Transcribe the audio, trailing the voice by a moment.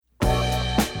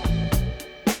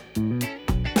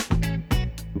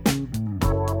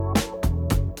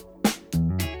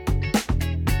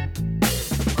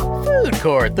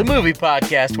Record, the movie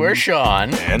podcast where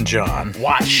Sean and John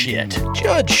watch shit,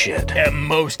 judge shit, and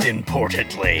most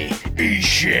importantly, eat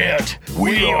shit.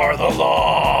 We are the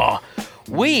law.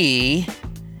 We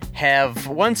have,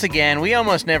 once again, we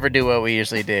almost never do what we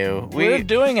usually do. We're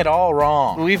doing it all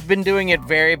wrong. We've been doing it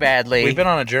very badly. We've been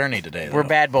on a journey today, though. We're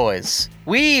bad boys.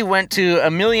 We went to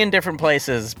a million different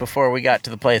places before we got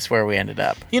to the place where we ended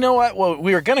up. You know what? Well,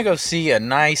 we were going to go see a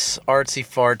nice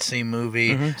artsy-fartsy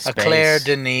movie, a Claire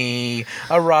Denis,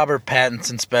 a Robert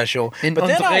Pattinson special. And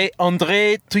but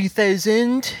Andre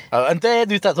 3000. André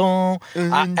 3000.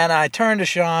 And I turned to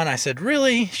Sean. I said,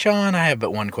 really, Sean, I have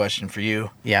but one question for you.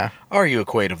 Yeah. Are you a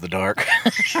Quaid of the Dark?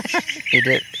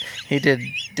 He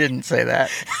didn't say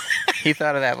that. He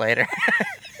thought of that later.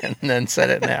 And then said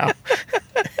it now.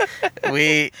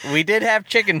 We did have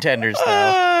chicken tenders,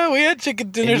 though. We had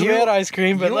chicken tenders. We had ice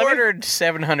cream. But you ordered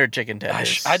 700 chicken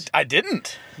tenders. I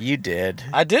didn't. You did.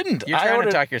 I didn't. You're trying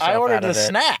to talk yourself out of it. I ordered a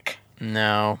snack.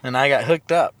 No. And I got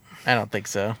hooked up. I don't think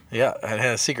so. Yeah, I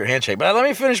had a secret handshake. But let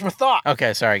me finish my thought.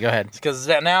 Okay, sorry. Go ahead. Because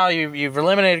now you've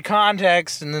eliminated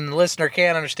context, and then the listener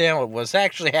can't understand what was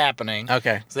actually happening.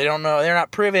 Okay. So they don't know. They're not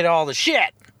privy to all the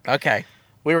shit. Okay.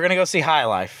 We were going to go see High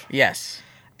Life. Yes.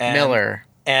 And Miller.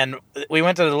 And we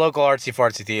went to the local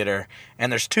artsy-fartsy theater,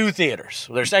 and there's two theaters.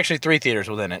 There's actually three theaters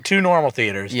within it. Two normal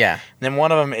theaters. Yeah. And then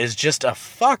one of them is just a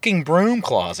fucking broom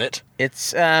closet.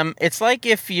 It's like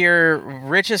if your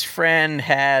richest friend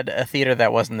had a theater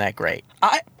that wasn't that great.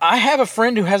 I have a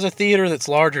friend who has a theater that's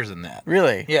larger than that.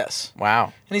 Really? Yes. Wow.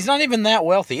 And he's not even that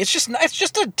wealthy. It's just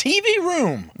a TV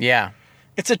room. Yeah.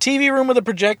 It's a TV room with a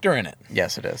projector in it.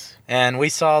 Yes, it is. And we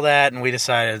saw that, and we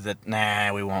decided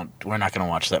that, we won't. We're not going to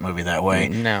watch that movie that way.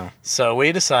 No. So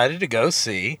we decided to go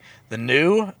see the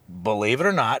new, believe it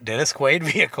or not, Dennis Quaid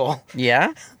vehicle.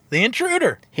 Yeah? The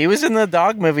Intruder. He was in the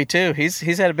dog movie, too. He's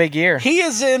had a big year. He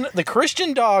is in the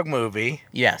Christian Dog movie.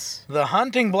 Yes. The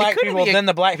hunting black people, then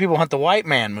the black people hunt the white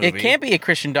man movie. It can't be a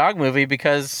Christian dog movie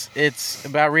because it's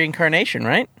about reincarnation,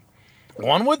 right?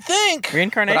 One would think.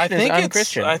 Reincarnation is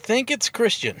unchristian. I think it's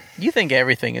Christian. You think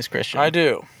everything is Christian. I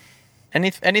do.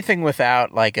 Anything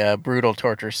without, like, a brutal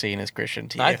torture scene is Christian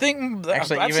to you. I think...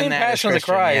 Actually, I've even seen that Passion is of the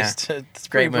Christ. Yeah. It's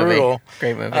Great pretty movie. brutal.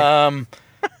 Great movie.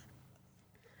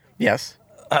 Yes.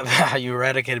 You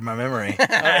eradicated my memory.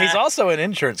 He's also in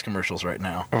insurance commercials right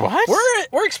now. What?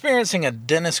 We're experiencing a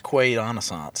Dennis Quaid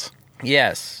renaissance.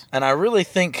 Yes. And I really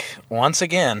think, once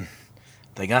again,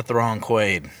 they got the wrong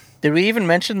Quaid. Did we even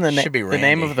mention the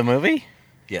name of the movie?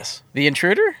 Yes. The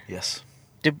Intruder? Yes.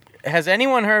 Has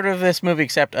anyone heard of this movie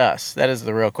except us? That is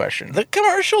the real question. The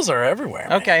commercials are everywhere,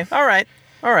 man. Okay. All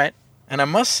right. And I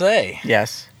must say...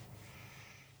 Yes.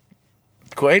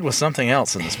 Quaid was something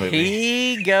else in this movie.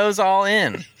 He goes all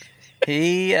in.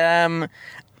 He,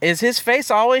 is his face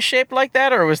always shaped like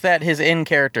that, or was that his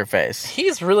in-character face?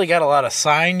 He's really got a lot of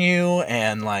sinew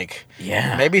and,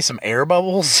 maybe some air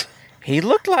bubbles. He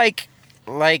looked like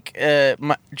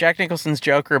Jack Nicholson's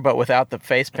Joker, but without the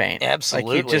face paint.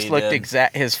 Absolutely. Like, he just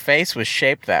looked his face was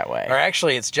shaped that way. Or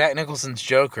actually, it's Jack Nicholson's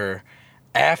Joker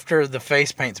after the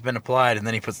face paint's been applied, and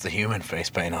then he puts the human face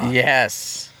paint on.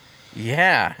 Yes.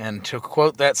 Yeah. And to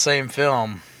quote that same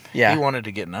film, he wanted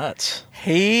to get nuts.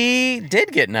 He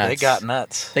did get nuts. They got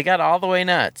nuts. They got all the way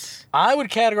nuts. I would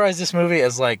categorize this movie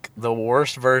as the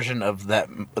worst version of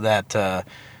that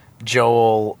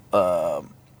Joel,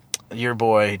 your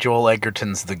boy, Joel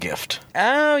Edgerton's The Gift.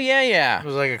 Oh, yeah. It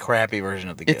was like a crappy version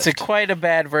of The Gift. It's quite a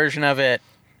bad version of it,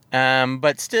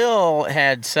 but still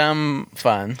had some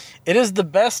fun. It is the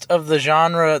best of the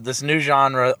genre, this new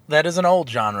genre, that is an old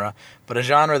genre, but a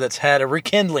genre that's had a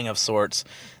rekindling of sorts.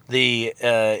 The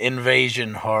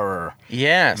invasion horror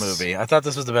movie. I thought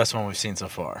this was the best one we've seen so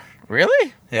far.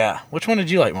 Really? Yeah. Which one did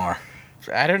you like more?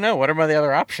 I don't know. What are the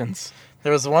other options?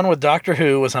 There was the one with Doctor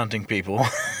Who was hunting people.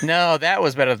 No, that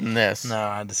was better than this. No,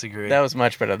 I disagree. That was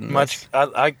much better than this.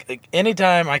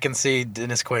 Anytime I can see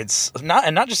Dennis Quaid's,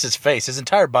 not just his face, his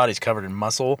entire body's covered in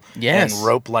muscle and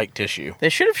rope-like tissue. They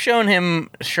should have shown him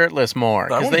shirtless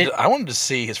more. I wanted to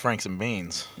see his Franks and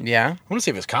Beans. Yeah? I want to see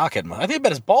if his cock had muscles. I think I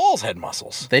bet his balls had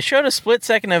muscles. They showed a split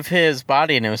second of his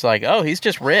body, and it was like, oh, he's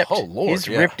just ripped. Oh, Lord, he's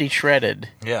ripped, he's shredded.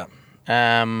 Yeah.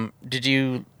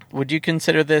 Would you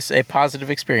consider this a positive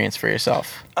experience for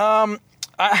yourself? I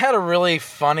had a really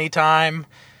funny time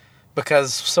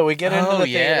because we get into the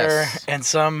theater and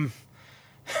some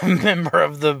member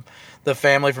of the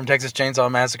family from Texas Chainsaw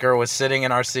Massacre was sitting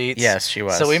in our seats. Yes, she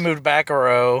was. So we moved back a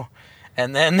row,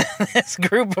 and then this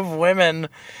group of women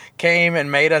came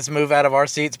and made us move out of our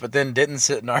seats, but then didn't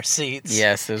sit in our seats.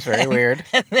 Yes, it was very weird.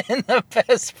 And then the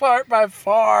best part by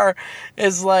far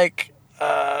is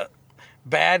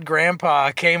bad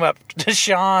grandpa came up to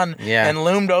Sean and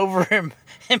loomed over him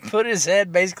and put his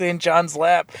head basically in Sean's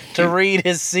lap to read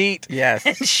his seat. Yes.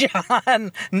 And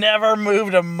Sean never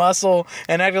moved a muscle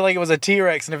and acted like it was a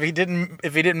T-Rex, and if he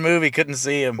didn't move, he couldn't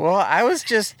see him. Well, I was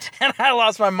just... And I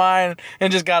lost my mind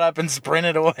and just got up and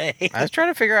sprinted away. I was trying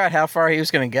to figure out how far he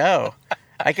was going to go.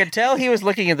 I could tell he was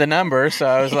looking at the number, so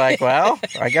I was like, well,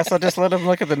 I guess I'll just let him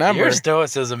look at the number. Your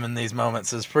stoicism in these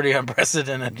moments is pretty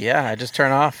unprecedented. Yeah, I just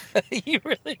turn off. You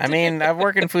really do. I mean, I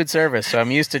work in food service, so I'm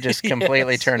used to just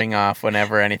completely turning off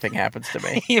whenever anything happens to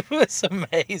me. It was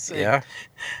amazing. Yeah.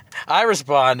 I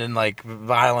respond in, like,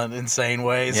 violent, insane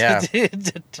ways. Yeah.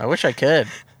 I wish I could.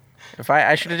 If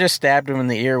I should have just stabbed him in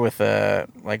the ear with a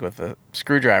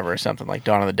screwdriver or something, like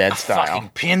Dawn of the Dead style. Fucking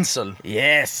pencil.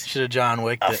 Yes. Should have John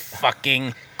Wicked it.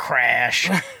 Fucking crash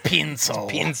pencil.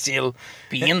 Pencil.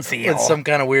 Pencil. With some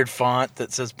kind of weird font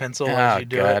that says pencil as you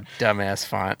do it. Dumbass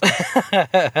font.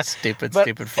 Stupid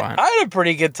font. I had a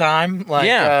pretty good time. Like,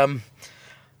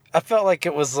 I felt like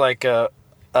it was like like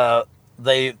a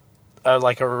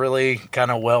really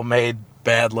kind of well-made,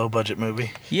 bad, low-budget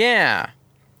movie. Yeah.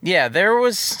 Yeah, there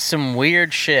was some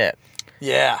weird shit.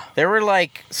 Yeah. There were,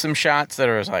 like, some shots that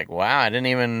I was like, wow,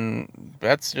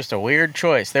 that's just a weird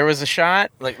choice. There was a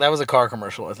shot. Like, that was a car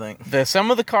commercial, I think.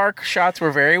 Some of the car shots were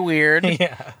very weird.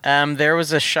 Yeah. There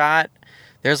was a shot,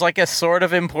 there's, like, a sort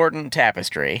of important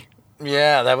tapestry.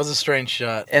 Yeah, that was a strange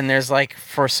shot. And there's, like,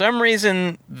 for some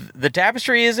reason, the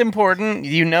tapestry is important.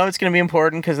 You know it's going to be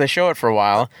important because they show it for a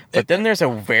while. But then there's a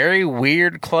very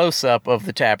weird close-up of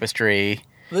the tapestry.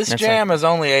 This jam is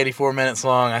only 84 minutes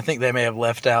long. I think they may have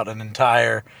left out an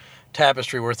entire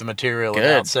tapestry worth of material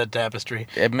without said tapestry.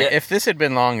 If this had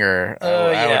been longer, I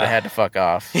would have had to fuck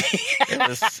off.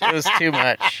 It was too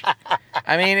much.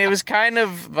 I mean, it was kind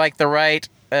of like the right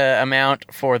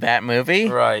amount for that movie.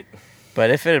 Right. But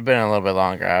if it had been a little bit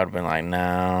longer, I would have been like,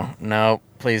 no,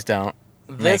 please don't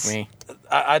make me.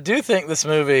 I do think this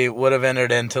movie would have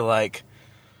entered into like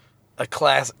a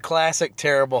classic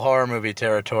terrible horror movie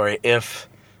territory if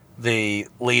the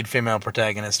lead female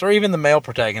protagonist or even the male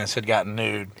protagonist had gotten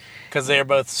nude, because they are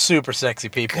both super sexy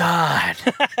people. God,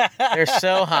 they're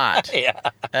so hot.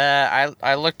 Yeah.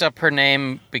 I looked up her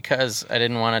name because I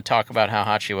didn't want to talk about how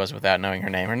hot she was without knowing her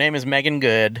name. Her name is Megan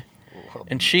Good,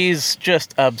 and she's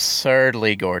just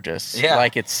absurdly gorgeous. Yeah.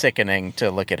 Like, it's sickening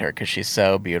to look at her because she's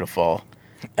so beautiful.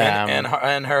 And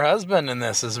her husband in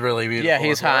this is really beautiful. Yeah,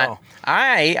 he's hot. Well.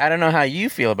 I don't know how you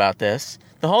feel about this.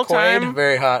 The whole Quaid, time...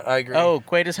 very hot, I agree. Oh,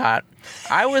 Quaid is hot.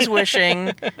 I was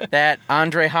wishing that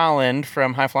Andre Holland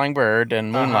from High Flying Bird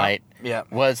and Moonlight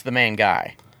was the main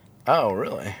guy. Oh,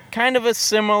 really? Kind of a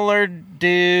similar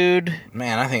dude.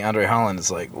 Man, I think Andre Holland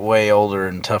is like way older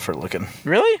and tougher looking.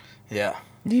 Really? Yeah.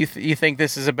 Do you think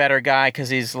this is a better guy because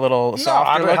he's a little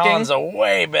softer Andre looking? Holland's a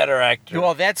way better actor.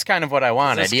 Well, that's kind of what I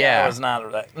wanted, this guy was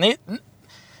not...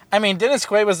 I mean, Dennis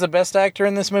Quaid was the best actor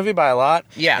in this movie by a lot.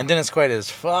 Yeah. And Dennis Quaid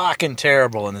is fucking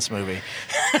terrible in this movie.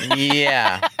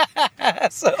 Yeah.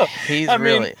 So, he's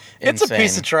really it's insane. a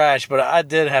piece of trash, but I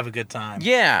did have a good time.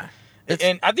 Yeah.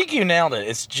 And I think you nailed it.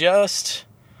 It's just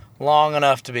long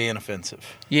enough to be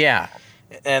inoffensive. Yeah.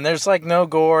 And there's like no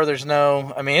gore. There's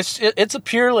no. I mean, it's a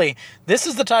purely. This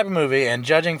is the type of movie, and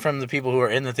judging from the people who are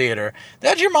in the theater,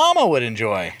 that your mama would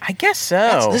enjoy. I guess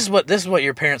so. This is what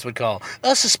your parents would call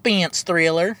a suspense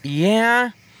thriller.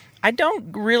 Yeah, I don't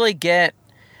really get,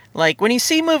 like, when you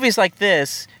see movies like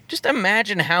this, just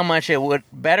imagine how much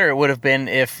better it would have been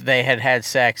if they had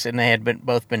sex and they had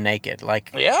both been naked.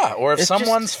 Like, yeah, or if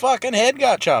someone's fucking head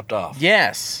got chopped off.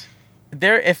 Yes,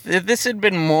 if this had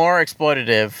been more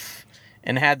exploitative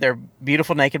and had their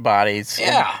beautiful naked bodies.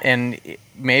 Yeah. And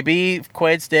maybe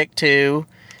Quaid's dick, too.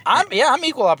 I'm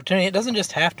equal opportunity. It doesn't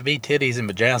just have to be titties and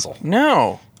bejazzle.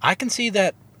 No. I can see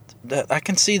that. I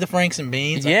can see the Franks and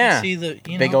Beans. Yeah. I can see the,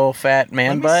 big old fat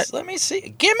man butt. Let me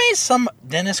see. Give me some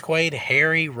Dennis Quaid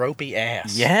hairy, ropey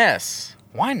ass. Yes.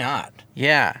 Why not?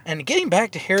 Yeah. And getting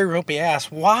back to hairy, ropey ass,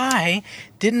 why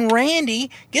didn't Randy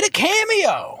get a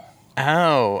cameo?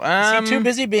 Oh, is he too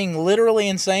busy being literally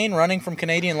insane, running from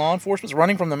Canadian law enforcement,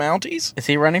 running from the Mounties? Is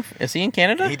he running? Is he in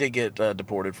Canada? He did get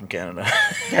deported from Canada.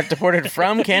 Got deported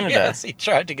from Canada? Yes, he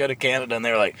tried to go to Canada, and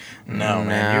they were like, no.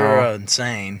 Man, you're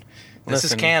insane. This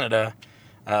is Canada.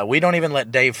 We don't even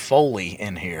let Dave Foley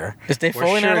in here. Is Dave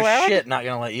Foley not allowed? Shit, not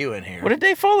going to let you in here. What did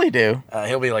Dave Foley do?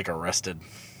 He'll be, like, arrested.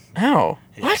 Oh.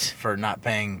 Yeah, what? For not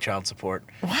paying child support.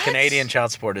 What? Canadian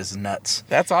child support is nuts.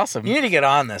 That's awesome. You need to get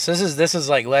on this. This is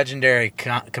like legendary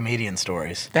comedian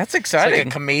stories. That's exciting. It's like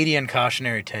a comedian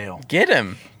cautionary tale. Get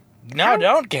him. No,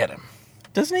 don't get him.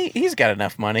 Doesn't he? He's got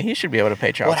enough money. He should be able to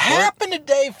pay child What support. happened to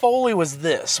Dave Foley was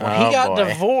this. When he got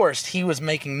divorced, he was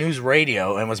making news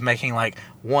radio and was making like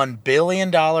 $1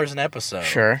 billion an episode.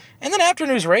 Sure. And then after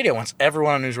news radio, once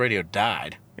everyone on news radio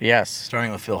died. Yes.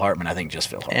 Starting with Phil Hartman, I think just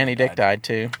Phil Hartman. Andy Dick died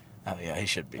too. Oh, yeah, he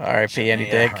should be. R.I.P. Andy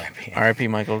Dick. R.I.P.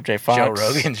 Michael J. Fox. Joe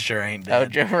Rogan sure ain't dead. Oh,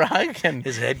 Joe Rogan.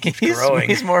 His head keeps growing.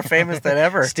 He's more famous than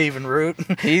ever. Stephen Root.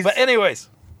 But anyways.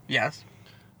 Yes.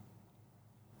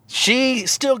 She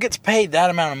still gets paid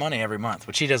that amount of money every month,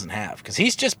 which he doesn't have. Because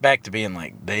he's just back to being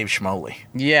like Dave Schmoley.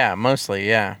 Yeah, mostly,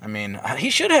 yeah. I mean,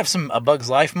 he should have a Bug's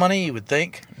Life money, you would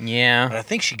think. Yeah. But I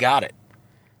think she got it.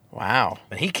 Wow.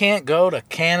 But he can't go to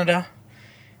Canada.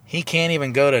 He can't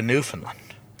even go to Newfoundland.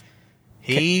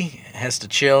 He has to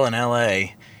chill in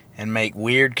L.A. and make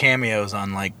weird cameos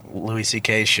on, like, Louis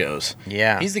C.K.'s shows.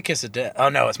 Yeah. He's the kiss of death. Oh,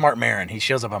 no, it's Marc Maron. He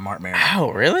shows up on Marc Maron.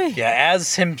 Oh, really? Yeah,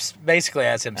 basically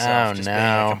as himself. Oh, just no.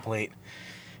 being a complete...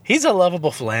 He's a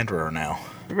lovable philanderer now.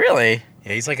 Really?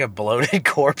 Yeah, he's like a bloated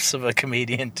corpse of a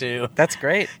comedian, too. That's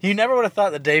great. You never would have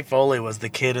thought that Dave Foley was the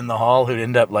kid in the hall who'd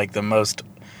end up, like, the most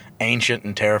ancient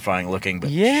and terrifying looking,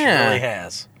 but she really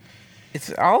has.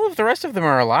 It's all of the rest of them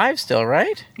are alive still,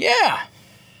 right? Yeah.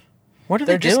 What are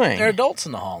they doing? They're adults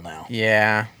in the hall now.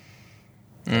 Yeah.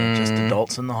 They're just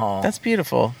adults in the hall. That's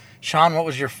beautiful. Sean, what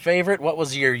was your favorite? What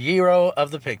was your hero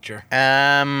of the picture?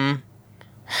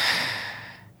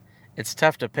 It's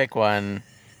tough to pick one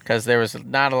because there was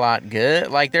not a lot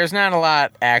good. Like, there's not a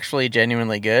lot actually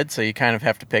genuinely good, so you kind of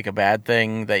have to pick a bad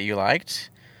thing that you liked.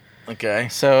 Okay.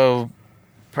 So...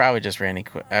 Probably just Randy,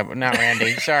 not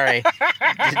Randy. Sorry,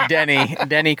 Denny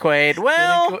Quaid.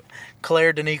 Well,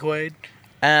 Claire Denis Quaid.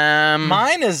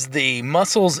 Mine is the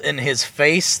muscles in his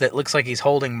face that looks like he's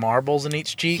holding marbles in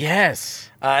each cheek. Yes.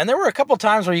 And there were a couple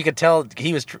times where you could tell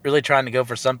he was really trying to go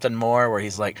for something more, where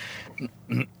he's like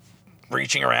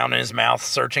reaching around in his mouth,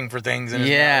 searching for things in his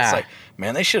mouth. It's like,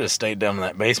 man, they should have stayed down in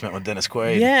that basement with Dennis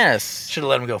Quaid. Yes. Should have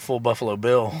let him go full Buffalo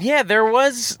Bill. Yeah, there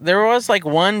was like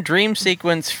one dream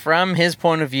sequence from his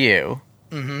point of view.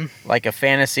 Mm-hmm. Like a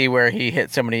fantasy where he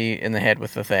hit somebody in the head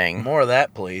with the thing. More of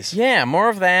that, please. Yeah, more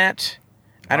of that.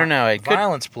 I don't know.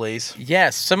 Violence, please.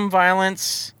 Yes, some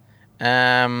violence.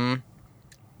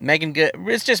 Megan Good.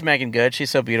 It's just Megan Good. She's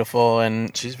so beautiful,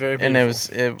 and she's very beautiful. And it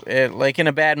was like in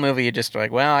a bad movie, you just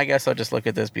like, well, I guess I'll just look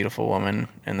at this beautiful woman,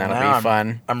 and that'll be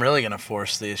fun. I'm really gonna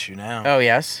force the issue now. Oh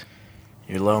yes,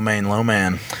 your low man,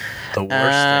 the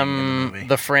worst thing in the movie.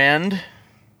 The Friend.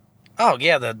 Oh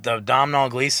yeah, the Domhnall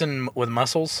Gleeson with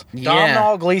muscles. Yeah.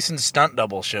 Domhnall Gleeson's stunt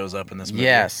double shows up in this movie.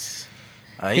 Yes,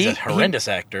 he's a horrendous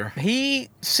actor.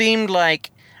 He seemed like,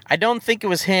 I don't think it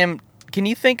was him. Can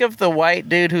you think of the white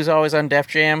dude who's always on Def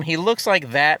Jam? He looks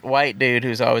like that white dude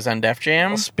who's always on Def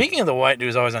Jam. Well, speaking of the white dude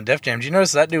who's always on Def Jam, did you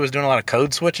notice that dude was doing a lot of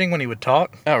code switching when he would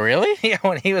talk? Oh, really? Yeah,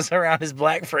 when he was around his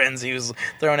black friends, he was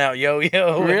throwing out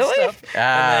yo-yo really? and stuff.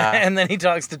 And then he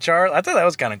talks to Charlie. I thought that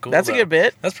was kind of cool. That's a good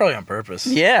bit. That's probably on purpose.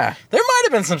 Yeah. There might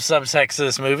have been some subtext to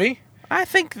this movie. I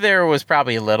think there was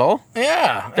probably a little.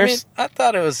 Yeah. I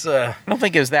thought it was... I don't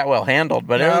think it was that well handled,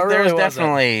 but there was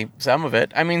definitely some of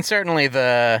it. I mean, certainly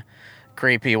the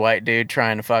creepy white dude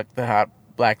trying to fuck the hot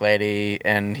black lady,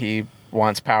 and he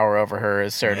wants power over her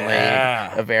is certainly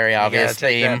a very obvious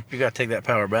theme. You gotta take that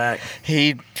power back.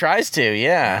 He tries to,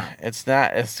 yeah.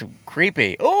 It's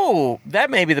creepy. Oh,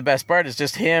 that may be the best part, is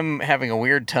just him having a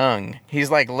weird tongue. He's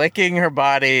like licking her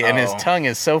body, and his tongue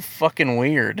is so fucking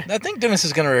weird. I think Dennis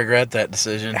is gonna regret that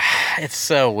decision. It's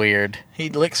so weird. He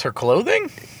licks her clothing?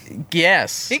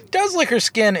 Yes. He does lick her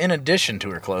skin in addition to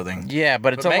her clothing. Yeah,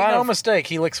 but it's make no mistake,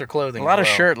 he licks her clothing. A lot of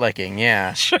shirt licking,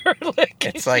 yeah. Shirt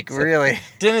licking. It's like really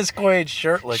Dennis Quaid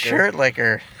shirt licker. Shirt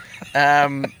licker.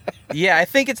 Yeah, I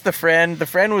think it's the friend. The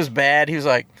friend was bad. He was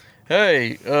like,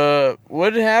 "Hey,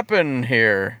 what happened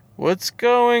here? What's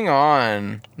going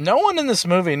on?" No one in this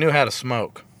movie knew how to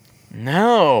smoke.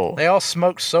 No. They all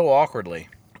smoked so awkwardly.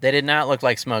 They did not look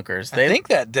like smokers. I think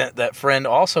that friend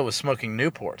also was smoking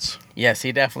Newports. Yes,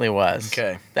 he definitely was.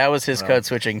 Okay. That was his code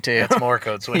switching, too. That's more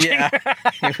code switching. Yeah.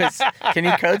 Can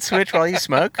you code switch while you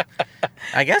smoke?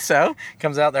 I guess so.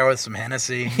 Comes out there with some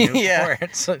Hennessy. Yeah.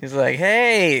 He's like,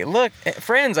 hey, look,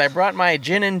 friends, I brought my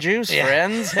gin and juice,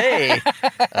 friends. Hey.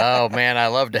 Oh, man, I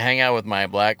love to hang out with my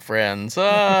black friends.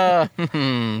 Gin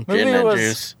and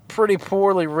juice. Pretty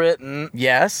poorly written.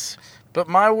 Yes. But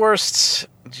my worst...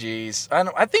 Jeez,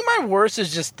 I think my worst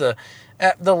is just the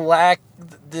lack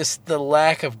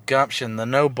of gumption, the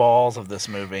no balls of this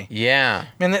movie. Yeah,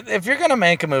 I mean, if you're gonna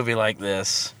make a movie like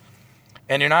this,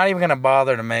 and you're not even gonna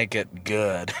bother to make it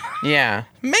good, yeah,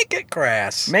 make it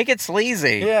crass, make it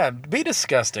sleazy, yeah, be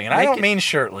disgusting, and I don't mean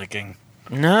shirt licking.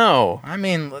 No, I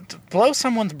mean blow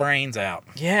someone's brains out.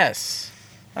 Yes.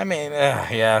 I mean,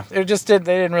 yeah. They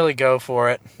didn't really go for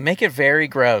it. Make it very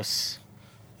gross.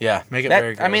 Yeah, make it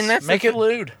very gross. I mean, make it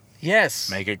lewd. Yes.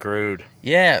 Make it crude.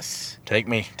 Yes. Take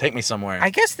me somewhere. I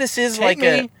guess this is go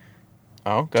ahead.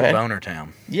 Boner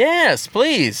Town. Yes,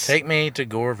 please. Take me to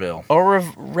Goreville. Or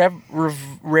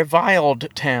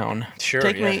reviled town. Sure.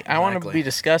 Take me. I want to be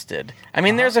disgusted. I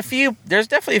mean, there's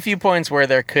definitely a few points where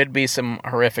there could be some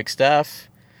horrific stuff.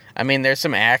 I mean, there's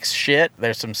some axe shit.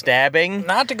 There's some stabbing.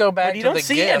 Not to go back to the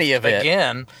Gift any of it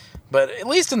again, but at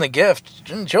least in The Gift,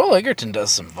 Joel Edgerton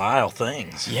does some vile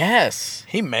things. Yes.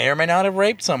 He may or may not have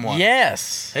raped someone.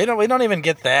 Yes. We don't even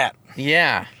get that.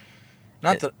 Yeah.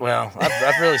 I've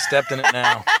really stepped in it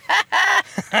now.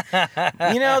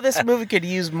 This movie could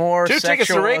use more 2 tickets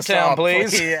to Rape Town,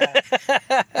 please.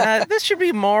 Yeah. This should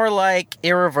be more like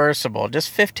Irreversible. Just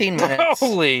 15 minutes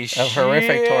Holy of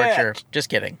horrific torture. Just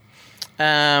kidding.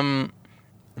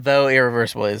 Though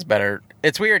Irreversible is better.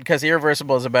 It's weird because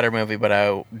Irreversible is a better movie, but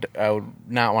I would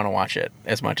not want to watch it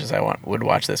as much as I would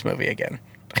watch this movie again.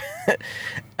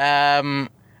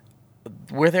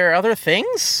 Were there other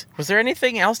things? Was there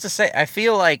anything else to say? I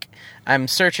feel like I'm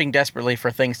searching desperately for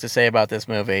things to say about this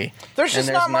movie. There's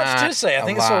not much to say. I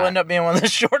think this will end up being one of the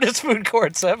shortest food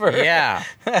courts ever. Yeah.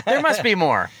 There must be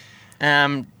more.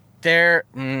 Is there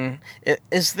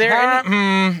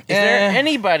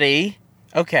anybody...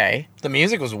 Okay. The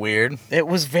music was weird. It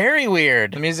was very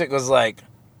weird. The music was like,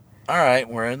 all right,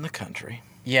 we're in the country.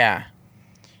 Yeah.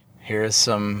 Here's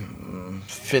some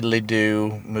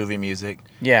fiddly-doo movie music.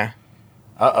 Yeah.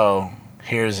 Uh-oh.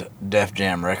 Here's Def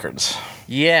Jam Records.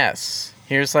 Yes.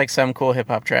 Here's like some cool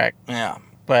hip-hop track. Yeah.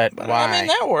 But why? I mean,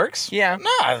 that works. Yeah.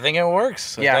 No, I think it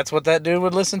works. Yeah. That's what that dude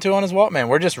would listen to on his Walkman.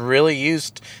 We're just really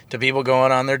used to people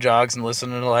going on their jogs and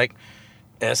listening to, like,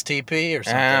 STP or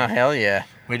something. Oh, hell yeah.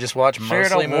 We just watch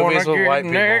mostly movies with white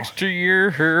people. Next to your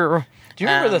hair. Do you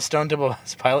remember the Stone Temple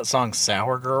Pilots song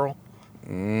Sour Girl?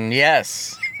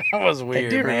 Yes. That was weird. I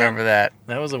do remember that.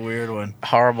 That was a weird one.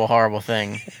 Horrible, horrible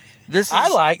thing. I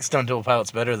like Stone Temple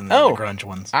Pilots better than the grunge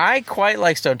ones. I quite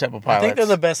like Stone Temple Pilots. I think they're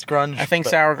the best grunge. I think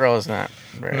Sour Girl is not.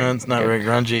 No, it's not very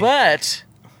grungy. But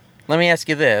let me ask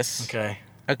you this.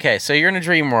 Okay, so you're in a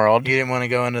dream world. You didn't want to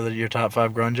go into your top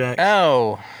 5 grunge acts?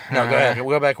 Oh. No, go ahead.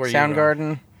 We'll go back where you were.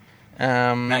 Soundgarden.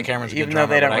 Matt Cameron's a good even though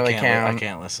they don't really count. I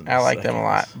can't listen to I like them a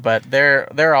lot. But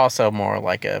they're also more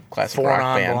like a classic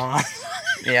rock band. Blonde.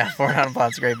 Yeah, Four Non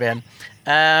Blonde's a great band.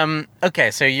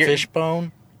 Okay, so you're...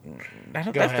 Fishbone? That's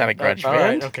not a grunge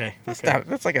band. Right, okay.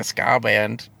 That's like a ska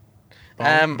band.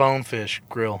 Bonefish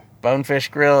Grill. Bonefish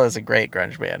Grill is a great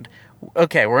grunge band.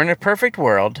 Okay, we're in a perfect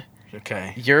world.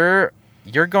 Okay. You're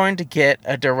going to get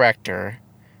a director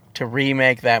to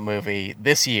remake that movie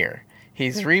this year.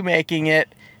 He's remaking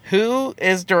it. Who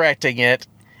is directing it,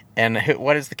 and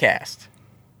what is the cast?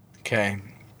 Okay.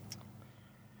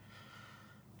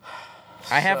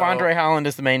 I have Andre Holland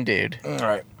as the main dude. All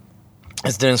right.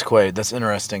 It's Dennis Quaid. That's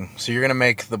interesting. So you're going to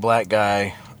make the black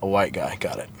guy a white guy.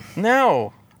 Got it.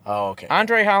 No. Oh, okay.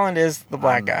 Andre Holland is the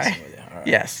black guy. Right.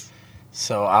 Yes.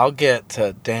 So I'll get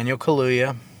Daniel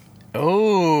Kaluuya.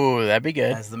 Oh, that'd be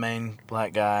good. As the main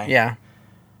black guy. Yeah.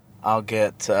 I'll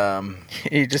get...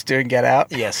 You just doing Get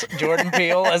Out? Yes. Jordan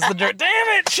Peele as the... Damn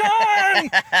it, Sean!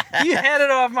 You headed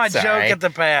off my joke at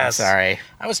the pass. I'm sorry.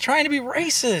 I was trying to be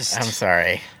racist. I'm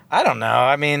sorry. I don't know.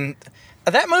 I mean...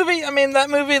 That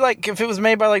movie, like, if it was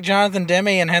made by, like, Jonathan Demme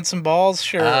and had some balls,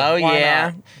 sure. Oh,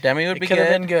 yeah. Not? Demme would be good. It could have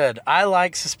been good. I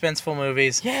like suspenseful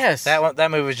movies. Yes.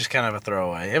 That movie was just kind of a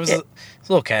throwaway. It was a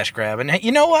little cash grab. And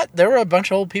you know what? There were a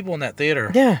bunch of old people in that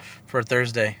theater. Yeah. For a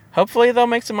Thursday. Hopefully they'll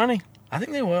make some money. I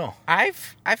think they will. I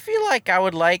feel like I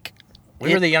would like...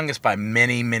 We were the youngest by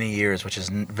many, many years, which is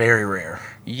very rare.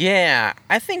 Yeah.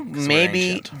 I think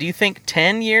maybe... Do you think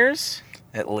 10 years?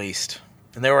 At least.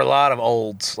 And there were a lot of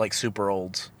olds, like super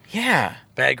olds. Yeah.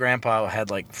 Bad Grandpa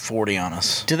had like 40 on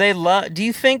us. Do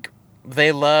you think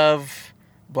they love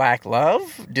Black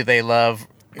Love? Do they love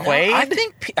Quaid? No,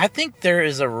 I think there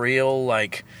is a real,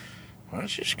 like, well,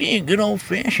 let's just get a good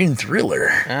old-fashioned thriller.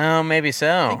 Oh, maybe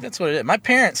so. I think that's what it is. My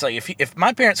parents, like, if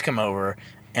my parents come over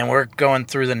and we're going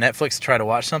through the Netflix to try to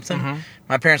watch something,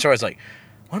 my parents are always like,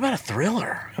 what about a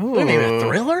thriller? Ooh. What do you mean, a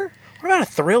thriller? What about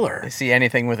a thriller? They see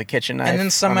anything with a kitchen knife and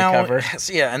then somehow, on the cover.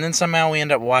 Yeah, and then somehow we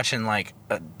end up watching, like,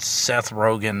 a Seth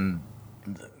Rogen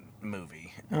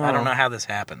movie. Oh. I don't know how this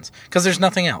happens. Because there's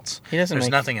nothing else. There's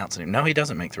nothing else to do. No, he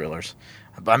doesn't make thrillers.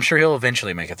 But I'm sure he'll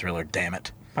eventually make a thriller, damn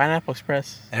it. Pineapple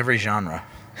Express. Every genre.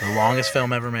 The longest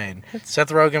film ever made. Seth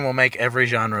Rogen will make every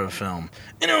genre of film.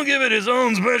 And he'll give it his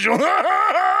own special...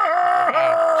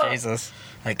 Oh, Jesus.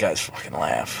 That guy's fucking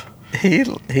laugh. He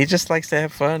just likes to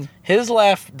have fun. His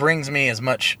laugh brings me as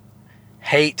much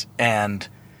hate and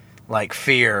like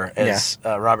fear as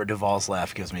Robert Duvall's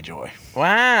laugh gives me joy.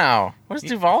 Wow. What is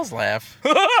Duvall's laugh?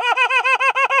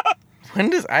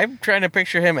 I'm trying to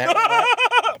picture him.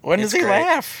 When does he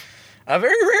laugh?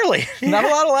 Very rarely. Not a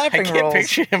lot of laughing roles. I can't roles.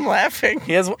 picture him laughing.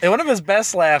 He has one of his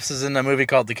best laughs is in a movie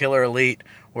called The Killer Elite,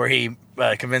 where he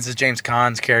convinces James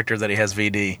Caan's character that he has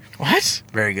VD. What?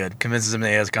 Very good. Convinces him that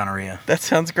he has gonorrhea. That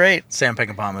sounds great. Sam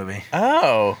Peckinpah movie.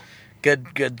 Oh.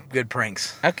 Good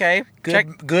pranks. Okay.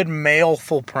 Good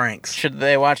maleful pranks. Should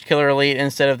they watch Killer Elite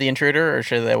instead of The Intruder, or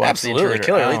should they watch The Intruder?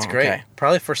 Killer Elite's great. Okay.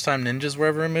 Probably first time ninjas were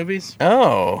ever in movies.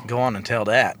 Oh. Go on and tell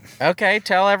that. Okay,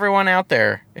 tell everyone out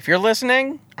there. If you're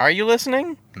listening, are you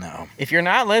listening? No. If you're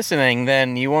not listening,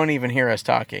 then you won't even hear us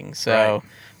talking. So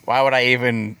why would I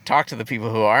even talk to the people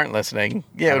who aren't listening?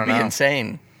 Yeah, it would be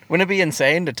insane. Wouldn't it be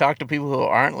insane to talk to people who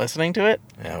aren't listening to it?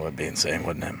 Yeah, it would be insane,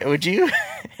 wouldn't it? Would you?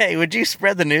 Hey, would you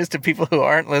spread the news to people who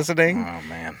aren't listening? Oh,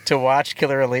 man. To watch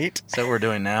Killer Elite? Is that what we're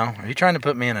doing now? Are you trying to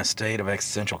put me in a state of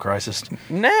existential crisis?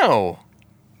 No.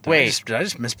 Did I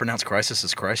just mispronounce crisis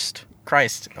as Christ?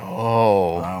 Christ.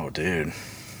 Oh. Oh, dude.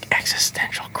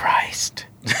 Existential Christ.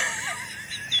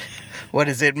 What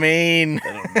does it mean?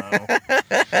 I don't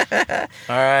know.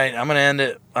 All right, I'm going to end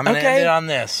it. I'm going to end it on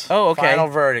this. Oh, okay. Final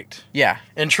verdict. Yeah.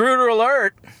 Intruder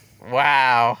alert.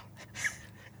 Wow.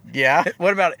 Yeah.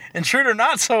 What about intruder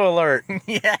not so alert?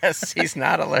 Yes, he's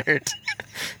not alert.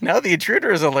 No, the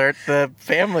intruder is alert. The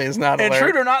family is not alert.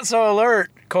 Intruder not so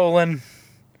alert, :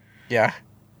 Yeah.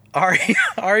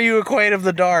 Are you a Quaid of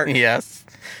the dark? Yes.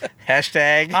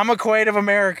 Hashtag. I'm a Quaid of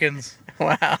Americans.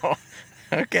 Wow.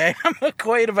 Okay. I'm a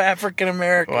Quaid of African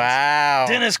Americans. Wow.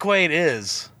 Dennis Quaid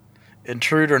is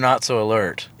intruder not so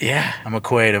alert. Yeah. I'm a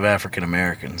Quaid of African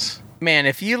Americans. Man,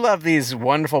 if you love these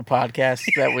wonderful podcasts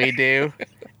that we do,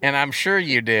 and I'm sure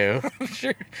you do. I'm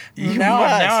sure.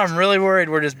 Now I'm really worried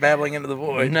we're just babbling into the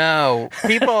void. No.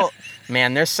 People,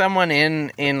 man, there's someone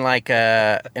in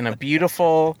a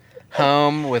beautiful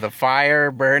home with a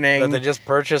fire burning. That they just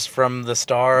purchased from the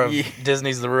star of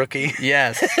Disney's The Rookie.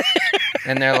 Yes.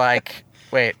 And they're like,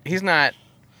 wait, he's not.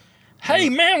 Hey,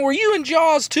 man, were you in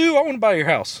Jaws 2? I want to buy your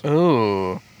house.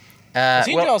 Ooh. Is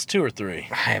he in Jaws 2 or 3?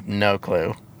 I have no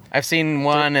clue. I've seen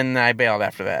one and I bailed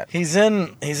after that. He's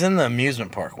in the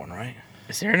amusement park one, right?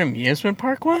 Is there an amusement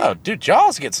park one? Oh, dude,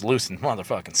 Jaws gets loose in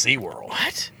motherfucking SeaWorld.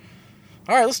 What?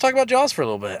 All right, let's talk about Jaws for a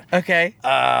little bit. Okay.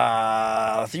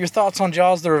 Your thoughts on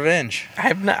Jaws: The Revenge?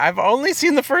 I've only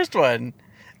seen the first one.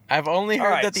 I've only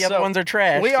heard that the other ones are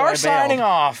trash. We are signing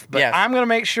off, but yes. I'm going to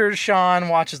make sure Sean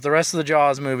watches the rest of the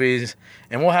Jaws movies,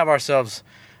 and we'll have ourselves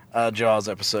a Jaws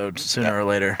episode sooner or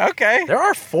later. Okay. There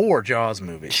are 4 Jaws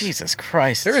movies. Jesus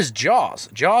Christ. There is Jaws,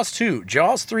 Jaws 2,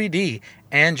 Jaws 3D,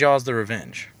 and Jaws: The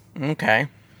Revenge. Okay.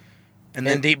 And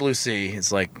then Deep Blue Sea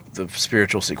is like the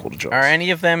spiritual sequel to Jaws. Are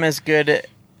any of them as good,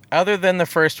 other than the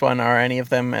first one, are any of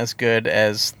them as good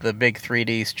as the big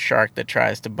 3D shark that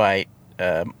tries to bite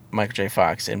Michael J.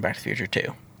 Fox in Back to the Future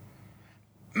 2?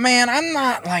 Man, I'm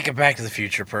not like a Back to the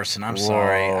Future person. I'm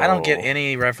sorry. I don't get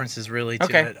any references really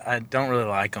to it. I don't really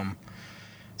like them.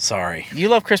 Sorry. You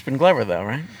love Crispin Glover, though,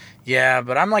 right? Yeah,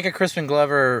 but I'm like a Crispin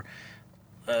Glover...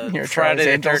 You're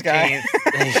Friday the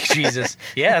 13th. Jesus.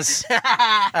 Yes.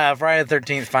 Friday the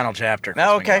 13th final chapter.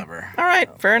 Oh, okay. Glover. All right.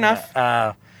 Fair enough.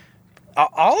 All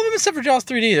of them except for Jaws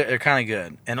 3D, they're kind of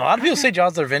good. And a lot of people say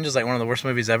Jaws: The Revenge is like one of the worst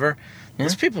movies ever.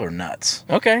 Those people are nuts.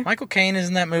 Okay. Michael Caine is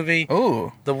in that movie.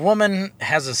 Ooh. The woman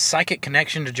has a psychic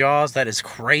connection to Jaws that is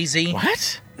crazy.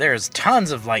 What? There's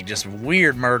tons of like just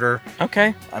weird murder.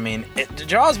 Okay. I mean,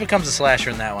 Jaws becomes a slasher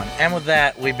in that one. And with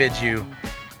that, we bid you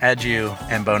adieu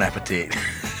and bon appetit.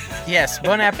 Yes,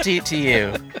 bon appetit to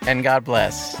you, and God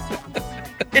bless.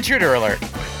 Intruder alert.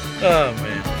 Oh,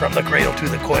 man. From the cradle to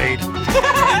the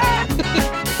Quaid.